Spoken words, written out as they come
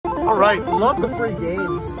All right, love the free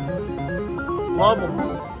games. Love them.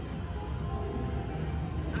 All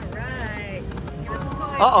right. Give us some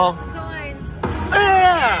coins. Uh-oh. Give us some coins.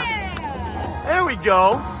 Yeah! Yeah! There we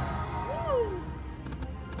go. Woo!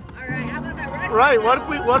 All right, how about that right? Right, what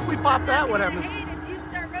if we pop that? What happens? If you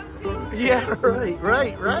start rotating. Yeah,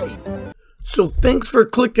 right. So thanks for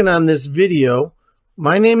clicking on this video.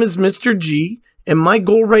 My name is Mr. G, and my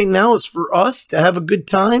goal right now is for us to have a good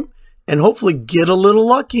time and hopefully get a little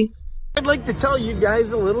lucky. I'd like to tell you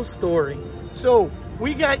guys a little story. So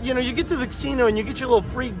we got, you get to the casino and you get your little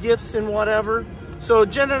free gifts and whatever. So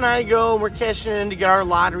Jen and I go and we're cashing in to get our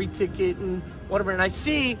lottery ticket and whatever. And I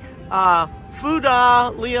see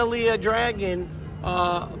Fuda Lia Dragon.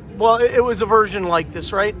 Well, it was a version like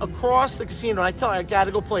this, right? Across the casino. I tell you, I got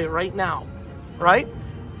to go play it right now, right?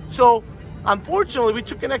 So unfortunately, we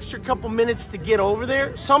took an extra couple minutes to get over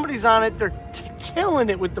there. Somebody's on it. They're killing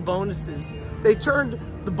it with the bonuses. They turned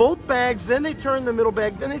both bags, then they turned the middle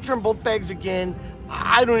bag, then they turned both bags again.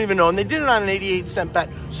 I don't even know. And they did it on an 88-cent bet.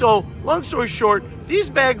 So long story short, these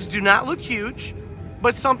bags do not look huge,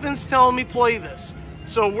 but something's telling me play this.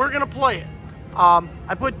 So we're going to play it.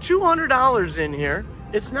 I put $200 in here.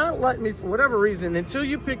 It's not letting me, for whatever reason, until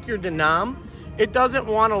you pick your denom, it doesn't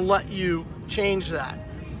want to let you change that.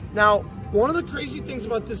 Now, one of the crazy things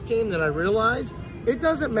about this game that I realized, it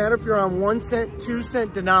doesn't matter if you're on 1 cent, 2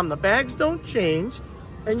 cent denom. The bags don't change,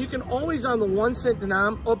 and you can always on the 1 cent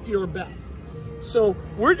denom up your bet. So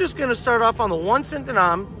we're just going to start off on the 1 cent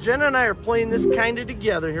denom. Jenna and I are playing this kind of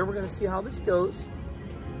together here. We're going to see how this goes.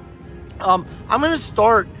 I'm going to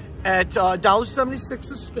start at $1.76 a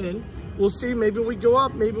spin. We'll see. Maybe we go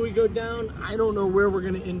up, maybe we go down. I don't know where we're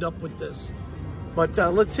going to end up with this. But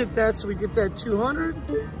let's hit that so we get that 200.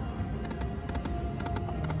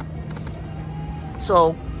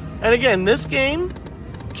 So, and again, this game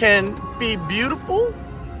can be beautiful.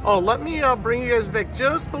 Oh, let me bring you guys back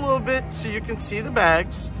just a little bit so you can see the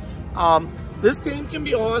bags. This game can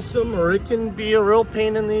be awesome, or it can be a real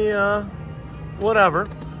pain in the whatever.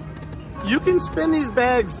 You can spin these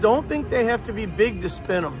bags. Don't think they have to be big to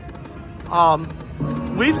spin them.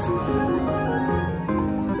 We've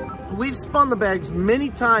spun the bags many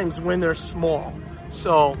times when they're small.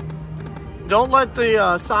 So don't let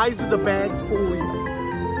the size of the bag fool you.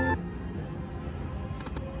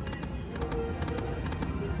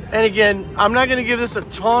 And again, I'm not going to give this a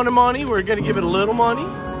ton of money. We're going to give it a little money.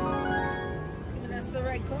 It's giving us the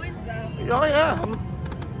right coins, though. Oh yeah,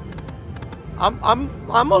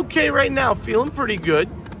 I'm okay right now. Feeling pretty good.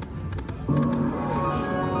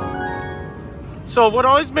 So what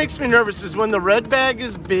always makes me nervous is when the red bag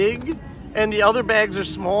is big and the other bags are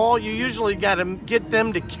small. You usually got to get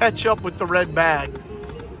them to catch up with the red bag.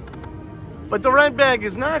 But the red bag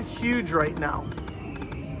is not huge right now.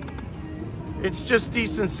 It's just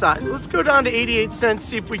decent size. Let's go down to 88 cents,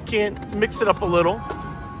 see if we can't mix it up a little.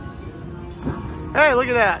 Hey, look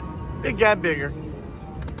at that. It got bigger.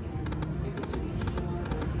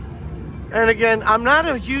 And again, I'm not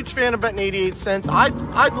a huge fan of betting 88 cents.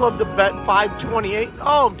 I'd love to bet 5.28.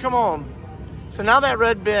 Oh, come on. So now that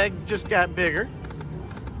red bag just got bigger.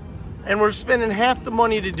 And we're spending half the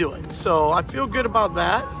money to do it. So I feel good about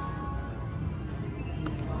that.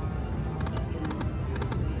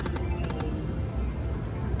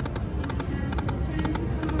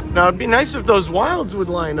 Now, it'd be nice if those wilds would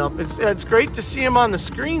line up. It's great to see them on the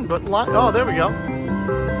screen, but oh, there we go.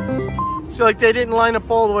 See, like they didn't line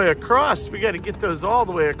up all the way across. We got to get those all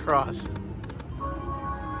the way across.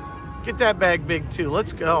 Get that bag big too.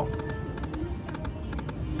 Let's go.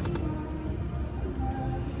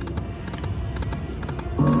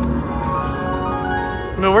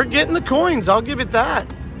 I mean, we're getting the coins. I'll give it that.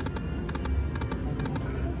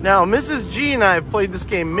 Now, Mrs. G and I have played this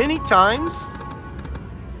game many times.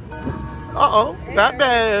 Uh-oh, that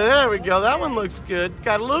bag, there we go. That one looks good.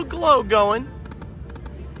 Got a little glow going.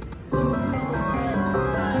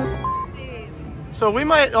 Jeez. So we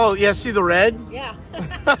might, oh yeah, see the red? Yeah.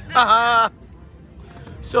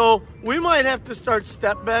 So we might have to start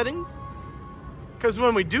step betting. Because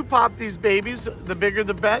when we do pop these babies, the bigger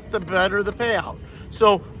the bet, the better the payout.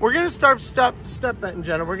 So we're gonna start step betting,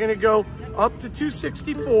 Jenna. We're gonna go up to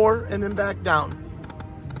 264 and then back down.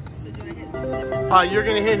 So do I hit something different? You're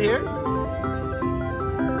gonna hit here.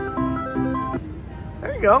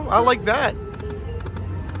 There you go. I like that.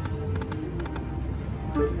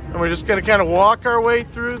 And we're just gonna kind of walk our way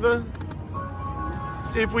through the.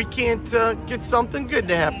 See if we can't get something good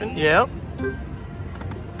to happen. Yep.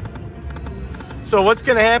 So what's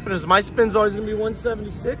gonna happen is my spin's always gonna be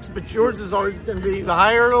 176, but yours is always gonna be the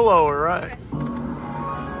higher or the lower, right?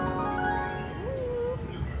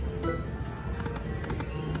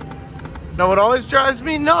 Now, what always drives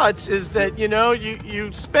me nuts is that, you know,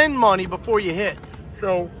 you spend money before you hit.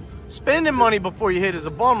 So spending money before you hit is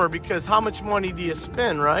a bummer because how much money do you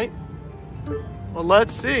spend, right? Well,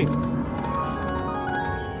 let's see.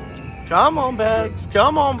 Come on, bags.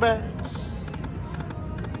 Come on, bags.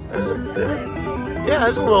 There's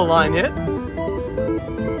there's a little line hit.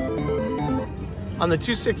 On the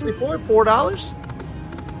 264, $4.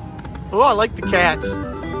 Oh, I like the cats.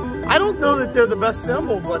 I don't know that they're the best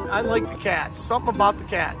symbol, but I like the cats. Something about the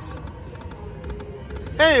cats.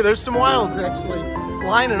 Hey, there's some wilds actually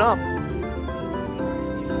lining up.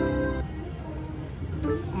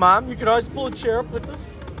 Mom, you could always pull a chair up with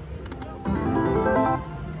us.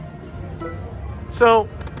 So,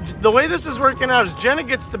 the way this is working out is Jenna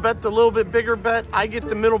gets to bet the little bit bigger bet. I get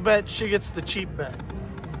the middle bet. She gets the cheap bet.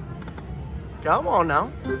 Come on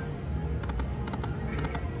now.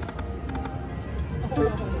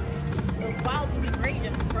 Those wilds would be great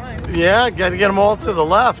in front. Yeah, got to get them all to the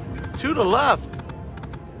left. To the left.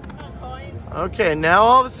 Coins. Okay, now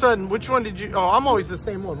all of a sudden, which one did you... Oh, I'm always the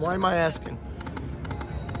same one. Why am I asking?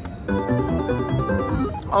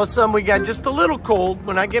 All of a sudden, we got just a little cold.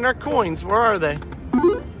 We're not getting our coins. Where are they?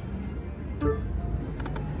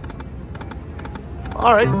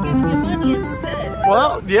 All right. I'm giving you money instead.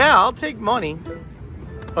 Well, yeah, I'll take money.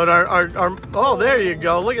 But our oh, there you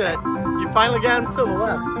go. Look at that. You finally got him to the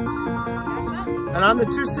left. And I'm the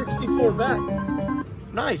 264 bet.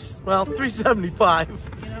 Nice. Well, 375. You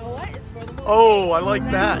know what? It's for the Oh, I like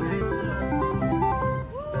that.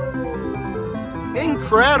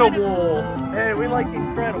 Incredible. Hey, we like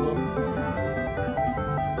incredible.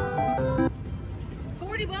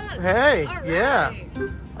 $40. Hey, All right. yeah.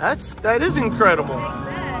 That is incredible. Take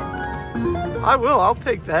that. I will. I'll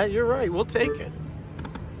take that. You're right. We'll take it.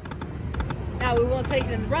 Now we won't take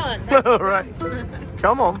it and run. All right.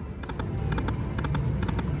 Come on.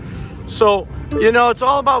 So, you know, it's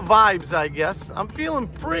all about vibes, I guess. I'm feeling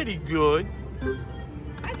pretty good.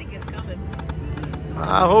 I think it's coming.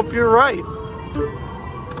 I hope you're right.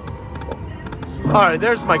 All right,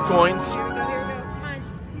 there's my coins. Here we go. Here we go. Come on.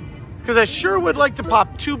 Because I sure would like to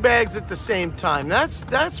pop 2 bags at the same time.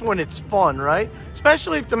 That's when it's fun, right?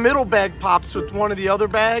 Especially if the middle bag pops with one of the other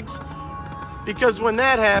bags. Because when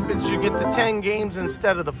that happens, you get the 10 games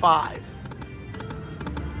instead of the 5.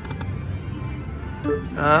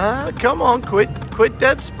 Come on, quit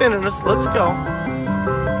dead spinning us. Let's go. All right.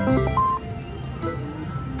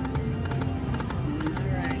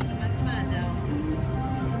 Come on now.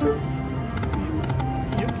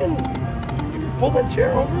 You can pull that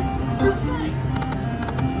chair over.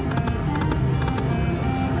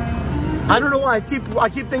 I don't know why I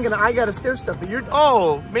keep thinking I got a stair step, but you're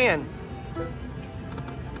oh man.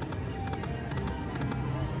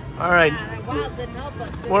 All right. Yeah, that wild didn't help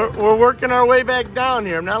us. Did it? We're working our way back down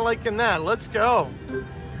here. I'm not liking that. Let's go.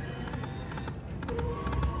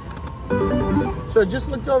 So I just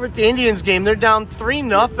looked over at the Indians game. They're down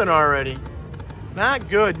 3-0 already. Not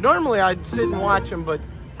good. Normally I'd sit and watch them, but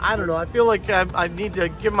I don't know. I feel like I need to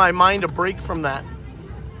give my mind a break from that.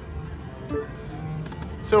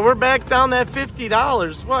 So we're back down that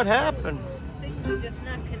 $50. What happened? Things are just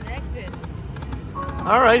not connected.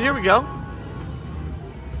 All right, here we go.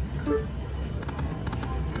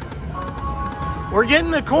 We're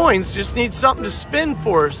getting the coins, just need something to spin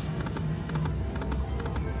for us.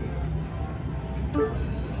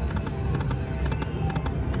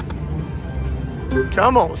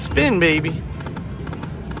 Come on, spin, baby.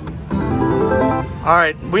 All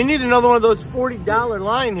right, we need another one of those $40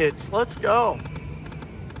 line hits. Let's go.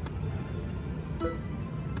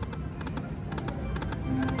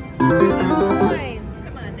 There's our coins.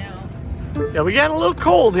 Come on now. Yeah, we got a little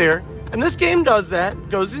cold here. And this game does that,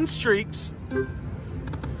 goes in streaks.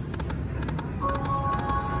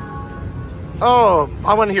 Oh,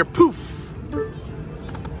 I want to hear poof.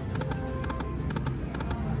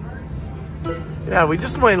 Yeah, we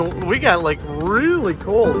got like really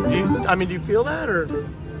cold. Do you feel that or? So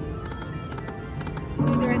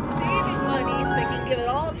they're saving money so they can give it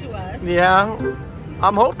all to us. Yeah,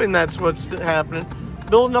 I'm hoping that's what's happening.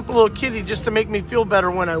 Building up a little kitty just to make me feel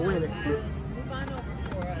better when I win it. Let's move on over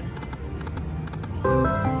for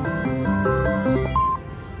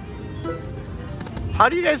us. How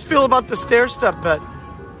do you guys feel about the stair step bet?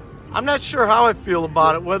 I'm not sure how I feel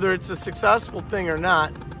about it, whether it's a successful thing or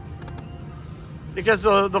not. Because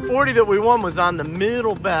the 40 that we won was on the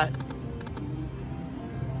middle bet.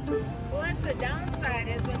 Well, that's the downside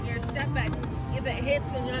is when your step bet, if it hits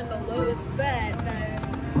when you're on the lowest bet, then...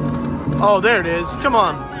 Oh, there it is. Come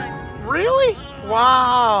on. Really?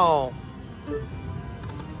 Wow.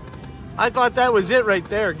 I thought that was it right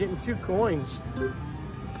there, getting 2 coins.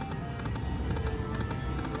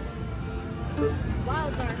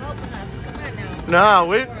 Wilds aren't helping us. Come on now.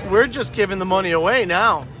 No, we're just giving the money away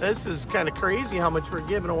now. This is kind of crazy how much we're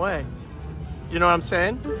giving away. You know what I'm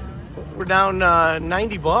saying? We're down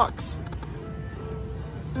 90 bucks.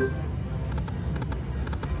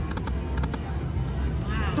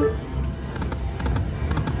 Wow.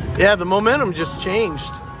 Yeah, the momentum just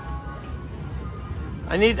changed.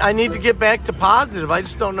 I need to get back to positive. I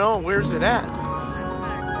just don't know. Where's it at?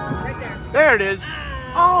 Right there. There it is.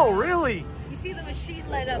 Oh, really? You see the machine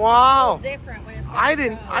light up. Wow. It's a little different when it's I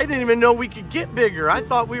didn't even know we could get bigger. I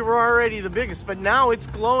thought we were already the biggest, but now it's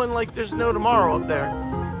glowing like there's no tomorrow up there. All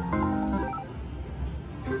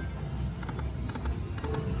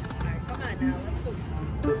right, come on now. Let's go.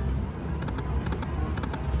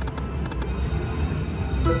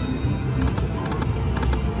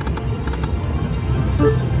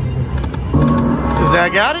 Is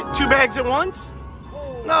that got it? 2 bags at once?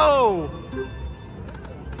 Oh. No.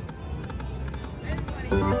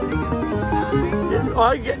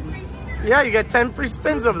 Oh, yeah, you got 10 free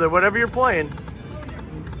spins over there, whatever you're playing.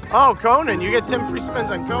 Oh, Conan, you get 10 free spins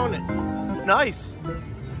on Conan. Nice.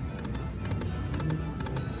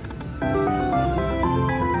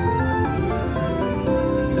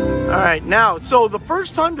 All right, now, so the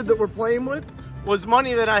first 100 that we're playing with was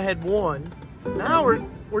money that I had won. Now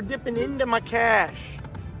we're dipping into my cash.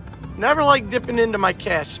 Never like dipping into my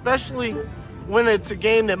cash, especially when it's a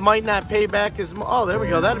game that might not pay back as much. Oh, there we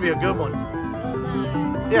go. That'd be a good one.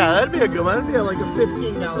 Yeah, that'd be a good one. That'd be like a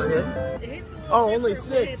 $15 hit. It hits a little Oh, only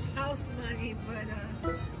different when 6. it's house money, but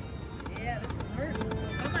yeah, this one's hurting.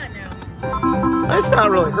 Come on now. That's not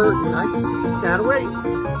really hurting. I just gotta wait.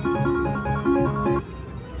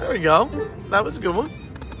 There we go. That was a good one.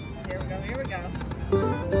 Here we go. Here we go.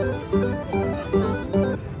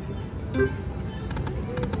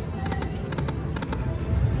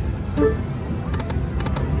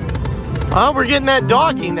 Oh, we're getting that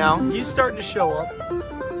doggy now. He's starting to show up.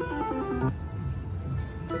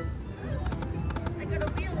 I got a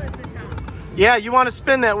wheel at the top. Yeah, you want to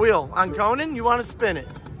spin that wheel. On Conan, you want to spin it.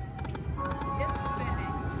 It's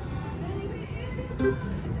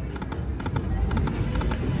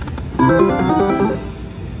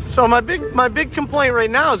spinning. So my big complaint right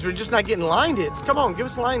now is we're just not getting line hits. Come on, give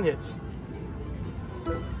us line hits.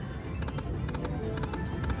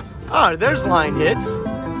 Oh, there's line hits.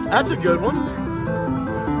 That's a good one.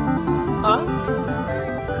 Huh?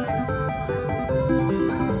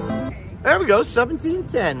 There we go,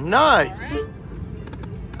 17-10. Nice. Right.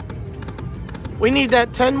 We need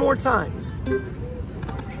that 10 more times. I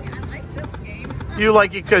like this game. You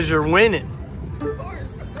like it because you're winning. Of course.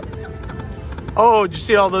 Oh, did you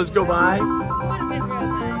see all those go by? Would have been real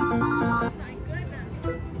nice. Oh my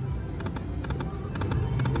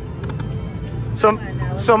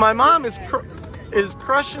goodness. So my mom is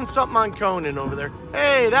crushing something on Conan over there.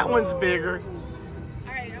 Hey, that one's bigger.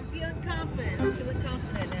 All right, I'm feeling confident. I'm feeling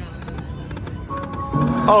confident now.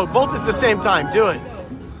 Oh, both at the same time. Do it.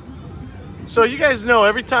 So you guys know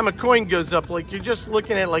every time a coin goes up, like you're just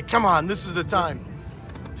looking at it like, come on, this is the time.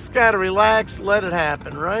 Just gotta relax, let it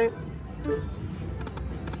happen, right?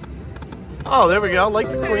 Oh, there we go. Like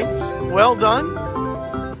the queens. Well done.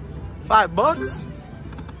 $5.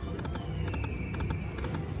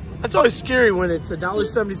 That's always scary when it's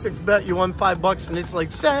 $1.76 bet, you won $5 and it's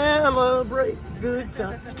like, celebrate good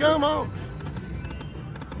times. Come on.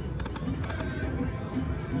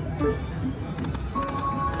 All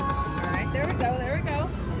right, there we go. There we go.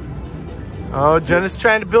 Oh, Jenna's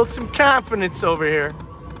trying to build some confidence over here.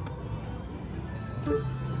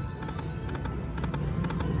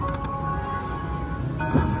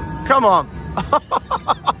 Come on.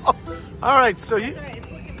 All right, so you... That's all right.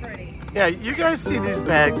 It's looking pretty. Yeah, you guys see these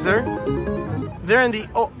bags. They're in the...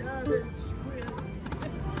 Oh,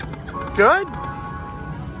 good.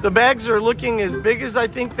 The bags are looking as big as I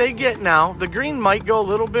think they get now. The green might go a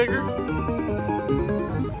little bigger.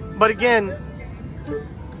 But again,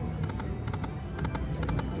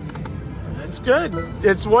 that's good.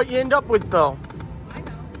 It's what you end up with, though. I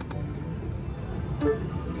know.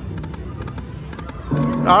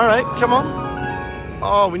 All right, come on.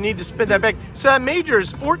 Oh, we need to spin that back. So that major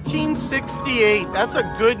is 1468. That's a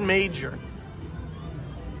good major.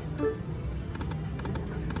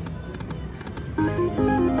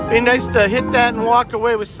 Be nice to hit that and walk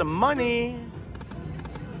away with some money.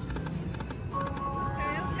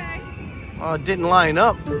 Okay. Oh, it didn't line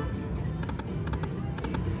up.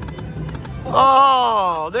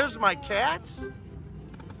 Oh, there's my cats.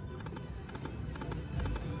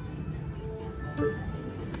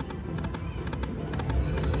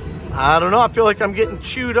 I don't know. I feel like I'm getting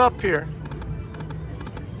chewed up here.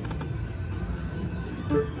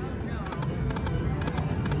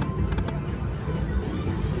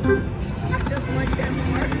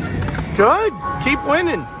 Good. Keep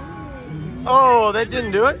winning. Oh, that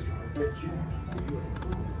didn't do it.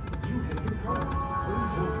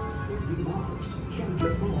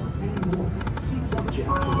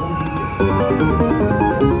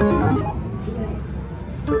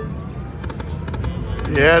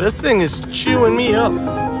 Yeah, this thing is chewing me up.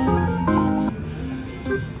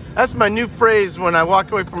 That's my new phrase when I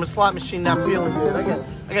walk away from a slot machine not feeling good.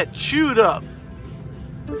 I got chewed up.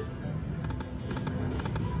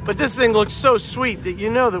 But this thing looks so sweet that you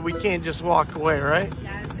know that we can't just walk away, right?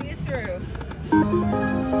 Gotta see it through.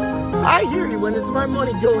 I hear you when it's my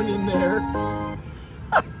money going in there.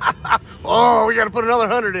 Oh, we got to put another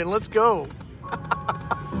 100 in. Let's go.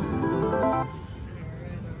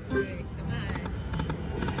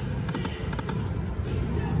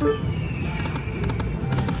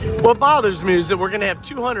 What bothers me is that we're going to have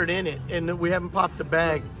 200 in it and that we haven't popped the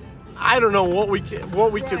bag. I don't know what we could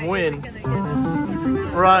win.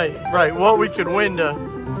 Right. What we could win to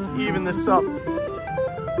even this up.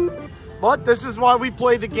 But this is why we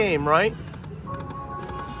play the game, right?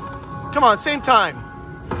 Come on, same time.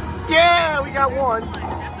 Yeah, we got one.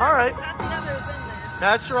 All right.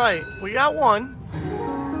 That's right. We got one.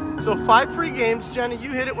 So 5 free games. Jenny,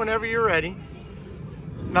 you hit it whenever you're ready.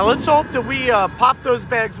 Now let's hope that we pop those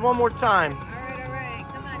bags one more time. All right.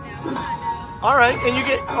 Come on now. All right, and you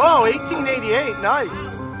get, oh, 1888.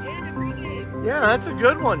 Nice. And a free game. Yeah, that's a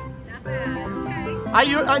good one. Not bad.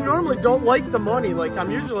 Okay. I normally don't like the money. Like,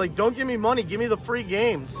 I'm usually like, don't give me money, give me the free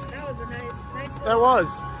games. That was a nice That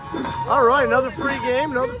was. All right, another free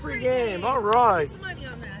game, another free game. All right. Some money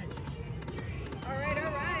on that. All right.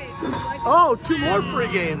 Oh, 2 more free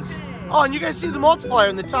games. Oh, and you guys see the multiplier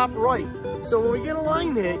in the top right. So when we get a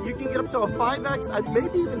line hit, you can get up to a 5x,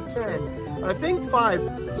 maybe even 10. I think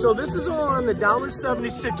 5. So this is all on the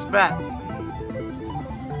 $1.76 bet. All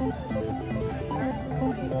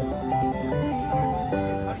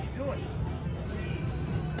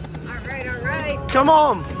right. Come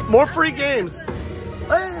on, more free games.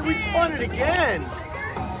 Hey, we spun it again.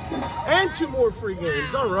 And 2 more free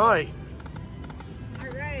games. All right. All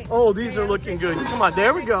right. Oh, these are looking good. Come on,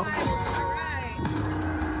 there we go. All right.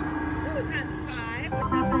 Ooh, times 5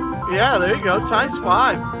 with nothing. Yeah, there you go, times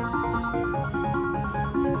 5.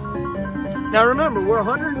 Now remember, we're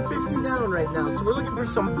 150 down right now, so we're looking for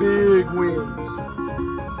some big wins.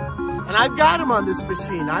 And I've got them on this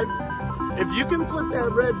machine. If you can flip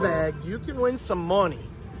that red bag, you can win some money.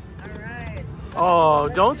 All right. Oh,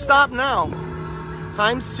 don't stop now.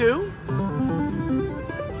 Times 2.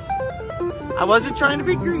 I wasn't trying to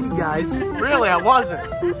be greedy, guys. Really, I wasn't.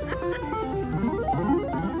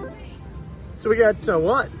 So we got,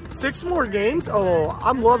 what? 6 more games? Oh,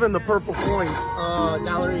 I'm loving the purple coins.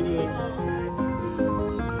 $1.88.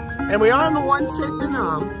 And we are on the 1 cent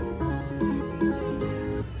denom.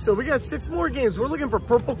 So we got 6 more games. We're looking for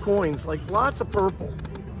purple coins, like lots of purple.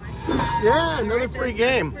 Yeah, another free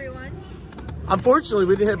game. Unfortunately,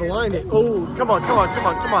 we didn't have the line hit. Oh, come on.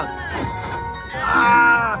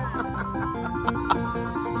 Ah!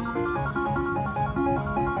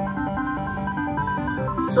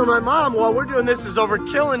 So my mom, while we're doing this, is over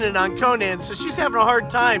killing it on Conan, so she's having a hard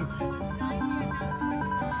time.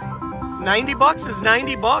 90 bucks is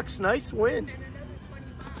 90 bucks. Nice win.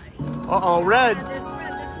 Uh-oh, red.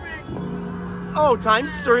 Oh,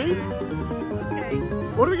 times 3. Okay.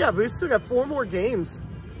 What do we got? We still got 4 more games.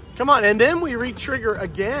 Come on, and then we re-trigger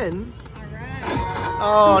again. All right.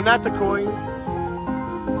 Oh, not the coins.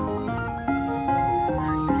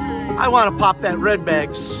 I want to pop that red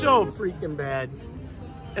bag so freaking bad.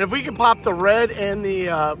 And if we can pop the red and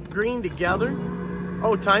the green together.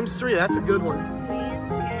 Oh, times 3. That's a good one.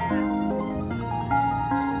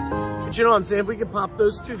 But you know what I'm saying? If we could pop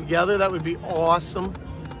those 2 together, that would be awesome.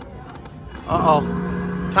 Uh-oh.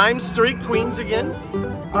 Times 3, queens again.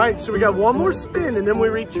 All right, so we got 1 more spin, and then we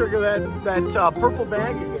re-trigger that purple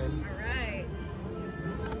bag again. All right.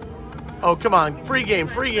 Oh, come on. Free game.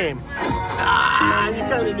 Ah, you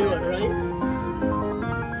kind of knew it, right?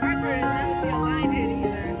 Hard part is I don't see a line hit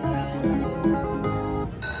either, so.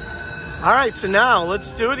 All right, so now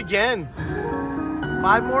let's do it again.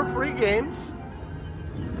 5 more free games.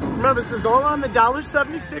 Remember, this is all on the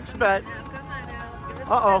 $1.76 bet. Now, come on now.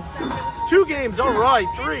 Uh-oh. 2 games. All right,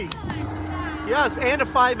 3. Yes, and a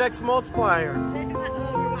 5x multiplier.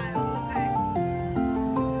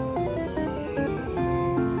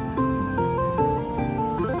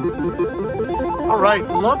 All right,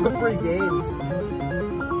 love the free games.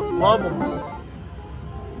 Love them. All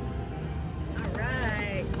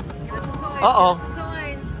right. Give us some coins. Uh-oh. Give us some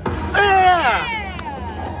coins.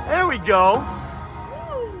 Yeah! There we go. Woo.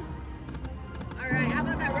 All right, how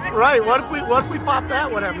about that red? Right, what if we pop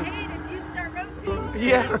that? What happens? If you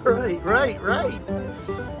Yeah, right.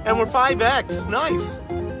 And we're 5x. Nice.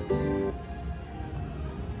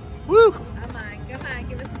 Woo. Come on,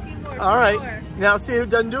 give us a few more. All right. Now see, it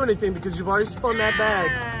doesn't do anything because you've already spun that bag.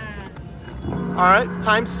 All right,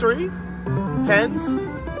 times 3. 10s.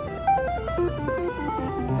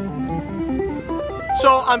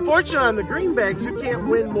 So, unfortunately, on the green bags, you can't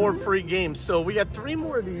win more free games. So, we got 3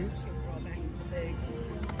 more of these.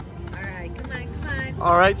 All right, come on.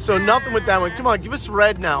 All right, so nothing with that one. Come on, give us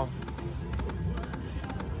red now.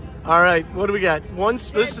 All right, what do we got?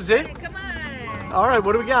 This is it? Come on. All right,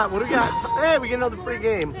 what do we got? Hey, we get another free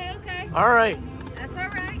game. Okay. All right. That's all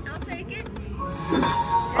right. I'll take it.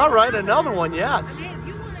 All right, another one, yes. Hey, if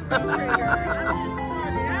you want a real trigger, I'm just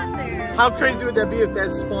throwing it out there. How crazy would that be if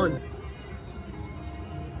that spun?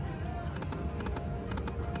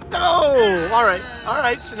 No! All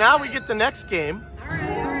right, so now we get the next game. All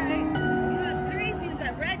right. You know what's crazy is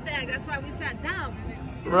that red bag, that's why we sat down, and it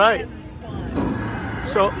still hasn't spun.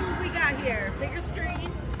 So let's see what we got here. Bigger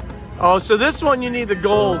screen. Oh, so this one you need the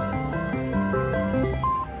gold.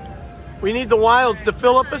 We need the wilds to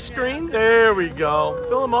fill up a screen. There we go.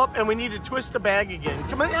 Fill them up, and we need to twist the bag again.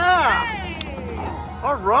 Come on, yeah! Hey!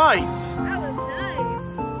 All right. That was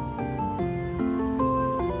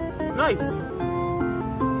Nice.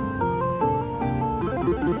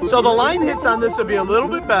 So the line hits on this will be a little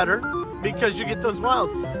bit better because you get those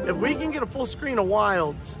wilds. If we can get a full screen of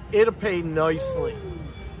wilds, it'll pay nicely.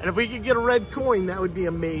 And if we could get a red coin, that would be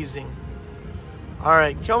amazing. All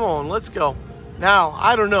right, come on, let's go. Now,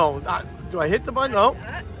 I don't know. Do I hit the button? No.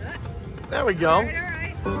 There we go. All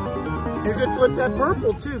right. You could flip that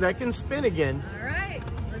purple too. That can spin again. All right.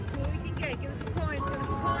 Let's see what we can get. Give us some coins.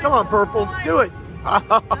 Come on, purple. Do it. Come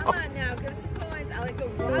on now. Give us some coins. I like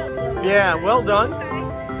those wilds. Yeah, well done. Okay.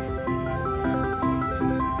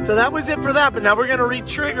 So that was it for that, but now we're going to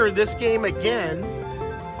re-trigger this game again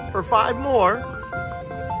for 5 more.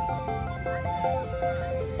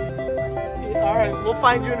 All right, we'll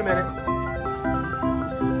find you in a minute. All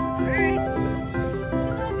right. It's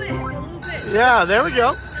a little bit. Yeah, there we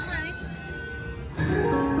go. Nice.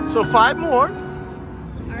 So 5 more. All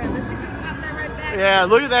right, let's see if we can pop that red bag. Yeah,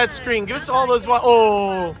 look at that screen. Give us all those wilds.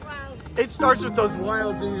 Oh, Wilds. it starts with those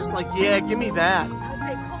wilds and you're just like, yeah, give me that. I'll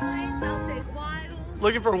take coins. I'll take wilds.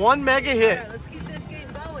 Looking for 1 mega All hit. right, let's keep this game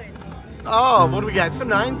going. Oh, what do we got? Some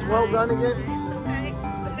 9s. Well done again. It's okay.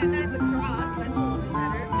 But that 9's across. That's a little bit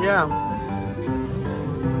better. Yeah.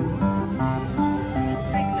 I'll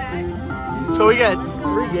take that. So we got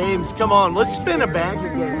 3 games. Come on, let's spin a bag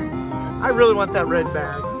again. I really want that red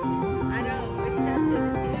bag. I know. It's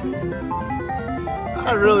tempting. It's huge.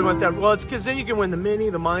 I really want that. Well, it's because then you can win the mini,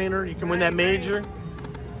 the minor. You can win that major.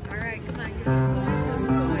 All right, come on. Give us some coins. Give us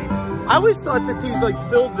some coins. I always thought that these like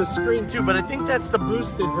filled the screen too, but I think that's the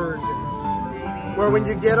boosted version. Maybe. Where when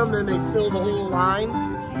you get them, then they fill the whole line.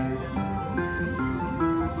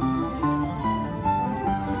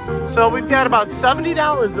 So we've got about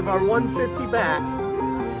 $70 of our $150 back.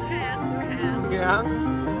 Half. Yeah.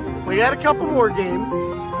 We got a couple more games.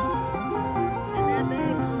 And that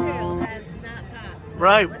bag still has not popped. So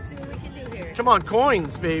Right. let's see what we can do here. Come on,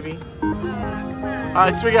 coins, baby. Come on. All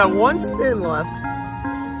right, so we got 1 spin left.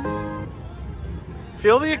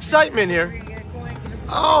 Feel the excitement We're here. gonna get a coin. Give us some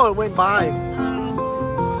Oh, it went by.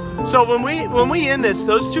 coins. So when we end this,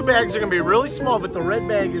 those 2 bags are gonna be really small, but the red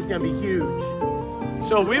bag is gonna be huge.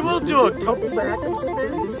 So we will do a couple backup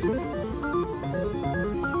spins.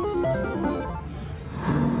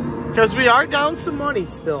 Because we are down some money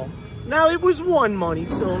still. Now it was 1 money,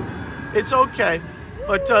 so it's okay.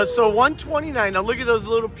 But so 129. Now look at those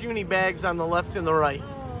little puny bags on the left and the right.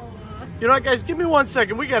 You know what, guys? Give me 1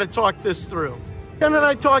 second. We got to talk this through. Ken and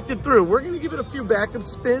I talked it through. We're going to give it a few backup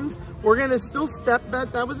spins. We're going to still step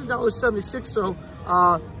bet. That was $1.76. So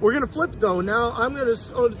we're going to flip though. Now I'm going to.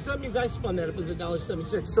 Oh, that means I spun that. It was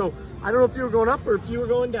 $1.76. So I don't know if you were going up or if you were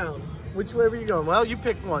going down. Which way were you going? Well, you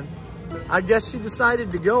pick one. I guess she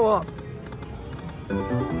decided to go up.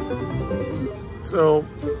 So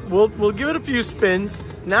we'll give it a few spins.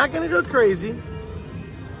 Not gonna go crazy.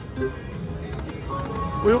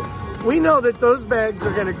 We know that those bags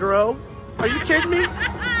are gonna grow. Are you kidding me?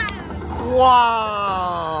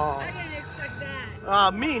 Wow. I didn't expect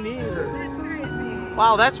that. Me neither. That's crazy.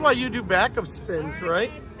 Wow, that's why you do backup spins, All right?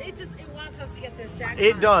 babe. It wants us to get this jackpot.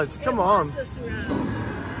 It does. Come on. It wants us around.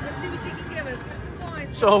 Let's see what you can give us. Give us some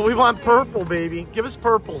coins. So we want purple, baby. Give us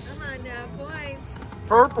purples. Come on now, coins.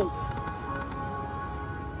 Purples.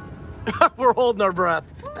 We're holding our breath.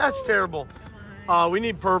 That's terrible. We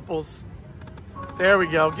need purples. There we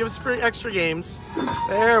go. Give us 3 extra games.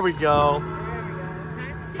 There we go. There we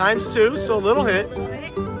go. Times 2, so a little hit. A little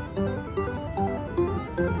hit.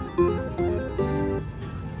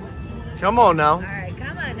 Come on now. All right,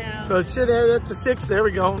 come on now. So it should add up to 6. There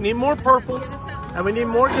we go. Need more purples. And we need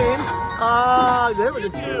more games. There we go,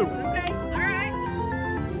 2. Okay, all right.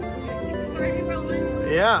 Keep the party rolling.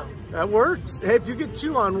 Yeah, that works. Hey, if you get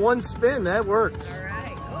 2 on 1 spin, that works. All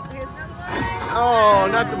right. Oh, here's another one. Oh,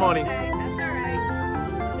 not the money. Okay, that's all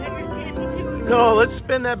right. Beggars can't be choosers. No, let's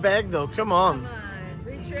spin that bag, though. Come on. Come on.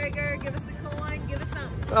 Retrigger. Give us a coin. Give us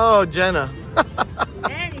something. Oh, Jenna.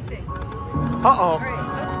 Anything. Uh-oh. All right.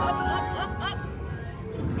 Up.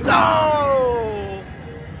 No!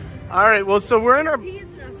 All right, well, so we're in our...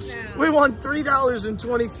 Teasing us now. We won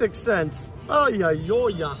 $3.26. Oh,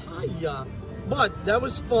 yeah. But that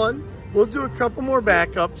was fun. We'll do a couple more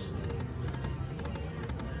backups.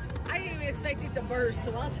 I didn't even expect it to burst,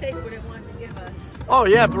 so I'll take what it wanted to give us. Oh,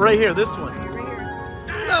 yeah, but right here, this one. Right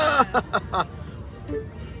here.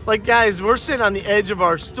 Like, guys, we're sitting on the edge of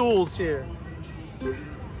our stools here.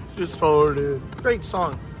 Just forward. Great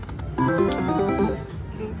song. Come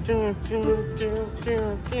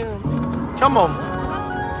on.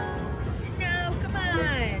 No, come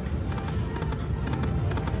on.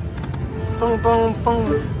 Boom, boom, boom.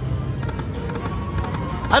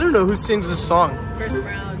 I don't know who sings this song. Chris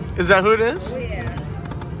Brown. Is that who it is? Oh, yeah.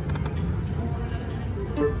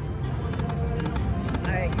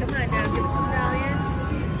 All right, come on now. Give us some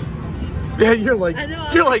Lians. Yeah, you're like, I know,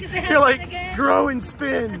 you're is it like, happening again? grow and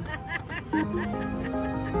spin.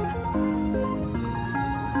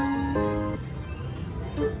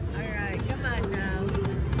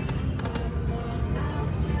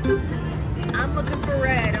 I'm looking for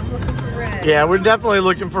red. Yeah, we're definitely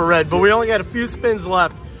looking for red, but we only got a few spins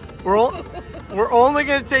left. We're only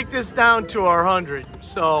going to take this down to our 100.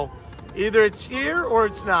 So either it's here or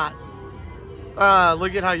it's not.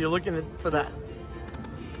 Look at how you're looking for that.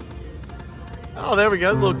 Oh, there we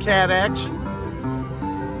go. A little cat action.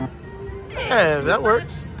 Yeah, that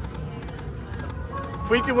works. If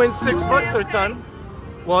we can win $6 at a time.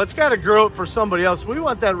 Well, it's got to grow it for somebody else. We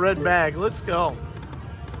want that red bag. Let's go.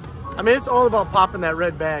 I mean, it's all about popping that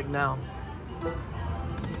red bag now.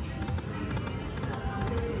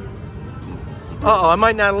 Uh-oh, I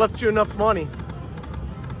might not have left you enough money.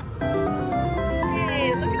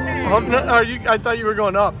 Hey, look at that. Oh, no, I thought you were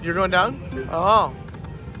going up. You're going down? Oh.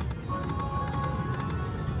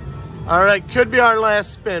 All right, could be our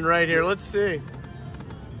last spin right here. Let's see.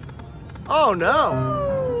 Oh,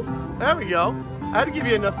 no. There we go. I had to give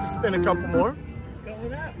you enough to spin a couple more.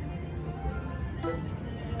 Going up.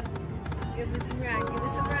 Give me some red. Give me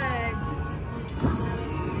some red.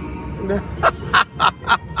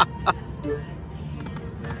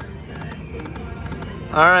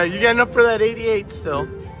 All right, you got enough for that 88 still.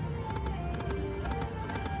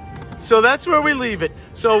 So that's where we leave it.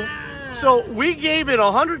 So we gave it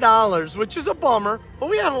 $100, which is a bummer, but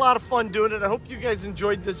we had a lot of fun doing it. I hope you guys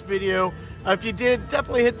enjoyed this video. If you did,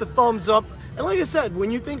 definitely hit the thumbs up. And like I said,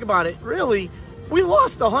 when you think about it, really, we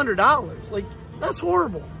lost $100. Like, that's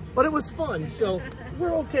horrible, but it was fun, so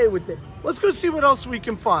we're okay with it. Let's go see what else we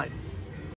can find.